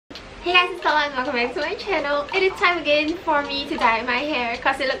Hey guys, it's Stella and welcome back to my channel. It is time again for me to dye my hair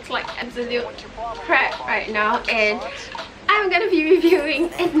because it looks like absolute crap right now, and I'm gonna be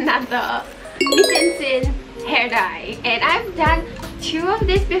reviewing another Miss hair dye. And I've done two of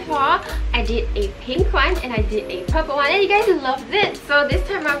this before. I did a pink one and I did a purple one, and you guys loved it, so this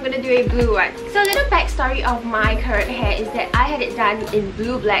time I'm gonna do a blue one. So a little backstory of my current hair is that I had it done in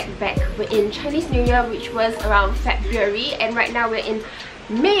blue black back in Chinese New Year, which was around February, and right now we're in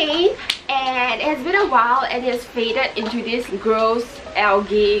May, and it has been a while and it has faded into this gross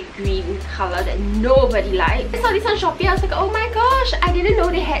algae green color that nobody likes. I saw this on Shopee. I was like, oh my gosh, I didn't know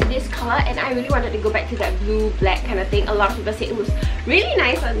they had this color, and I really wanted to go back to that blue black kind of thing. A lot of people said it was really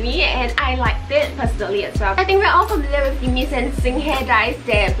nice on me and I liked it personally as well. I think we're all familiar with the Miss hair dyes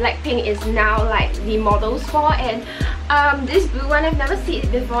that Blackpink is now like the models for, and this blue one, I've never seen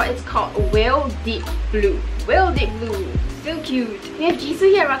it before. It's called Whale Deep Blue. Whale Deep Blue. So cute. We have Jisoo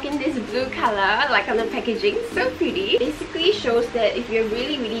here rocking this blue color, like on the packaging. So pretty. Basically shows that if you have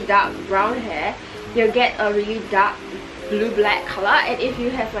really dark brown hair, you'll get a really dark blue-black color, and if you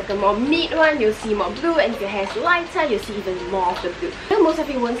have like a more mid one, you'll see more blue, and if your hair is lighter, you'll see even more of the blue. I know most of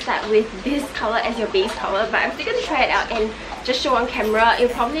you won't start with this color as your base color, but I'm still going to try it out and just show on camera.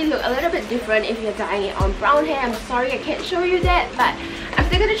 It'll probably look a little bit different if you're dyeing it on brown hair. I'm sorry I can't show you that, but I'm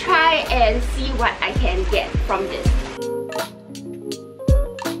still going to try and see what I can get from this.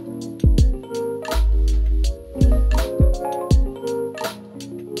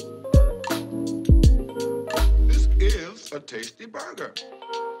 A tasty burger.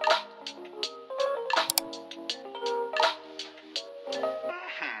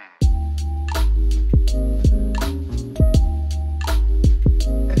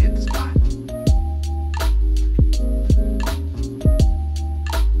 And hit the spot.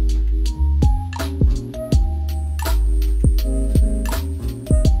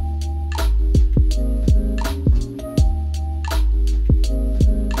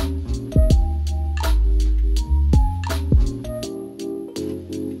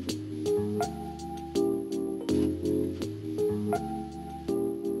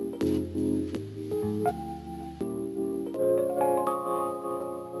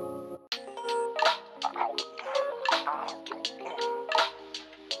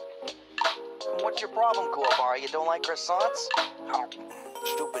 What's your problem, Kuwabara? You don't like croissants? Oh,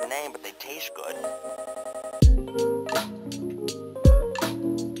 stupid name, but they taste good.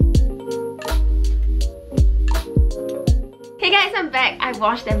 Hey guys, I'm back. I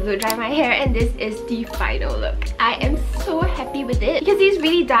washed and blow dry my hair, and this is the final look. I am so happy with it because it's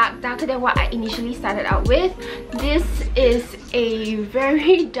really darker than what I initially started out with. This is a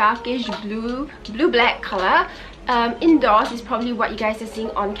very darkish blue-black color. Indoors is probably what you guys are seeing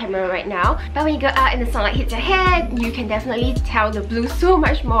on camera right now, but when you go out and the sunlight hits your hair, you can definitely tell the blue so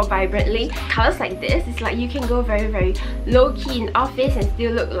much more vibrantly. Colors like this, it's like you can go very low-key in office and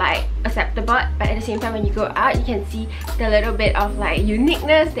still look like acceptable, but at the same time when you go out, you can see the little bit of like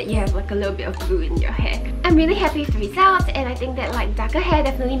uniqueness that you have like a little bit of blue in your hair. I'm really happy with the results, and I think that like darker hair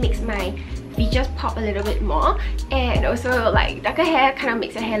definitely makes my features pop a little bit more, and also like darker hair kind of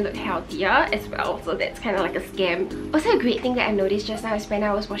makes your hair look healthier as well, so that's kind of like a scam. Also, a great thing that I noticed just now is when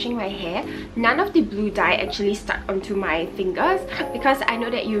I was washing my hair, none of the blue dye actually stuck onto my fingers, because I know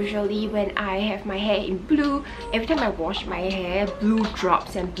that usually when I have my hair in blue, every time I wash my hair, blue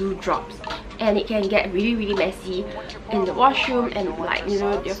drops, and it can get really messy in the washroom, and like, you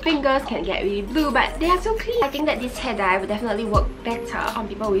know, your fingers can get really blue, but they are so clean. I think that this hair dye will definitely work better on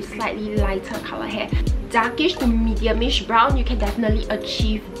people with slightly lighter color hair. Darkish to mediumish brown, you can definitely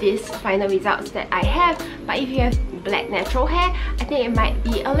achieve this final results that I have, but if you have black natural hair, I think it might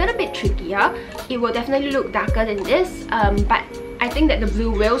be a little bit trickier. It will definitely look darker than this, but I think that the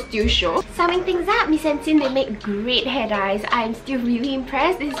blue will still show. Summing things up, Miss they make great hair dyes. I'm still really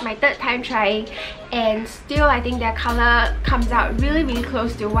impressed. This is my third time trying, and still I think their color comes out really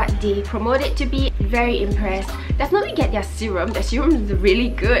close to what they promote it to be. Very impressed. Definitely get their serum. Their serum is really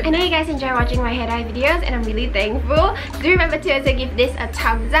good. I know you guys enjoy watching my hair dye videos, and I'm really thankful. Do remember to also give this a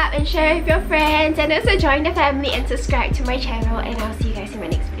thumbs up and share with your friends, and also join the family and subscribe to my channel, and I'll see you guys in my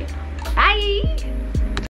next video. Bye!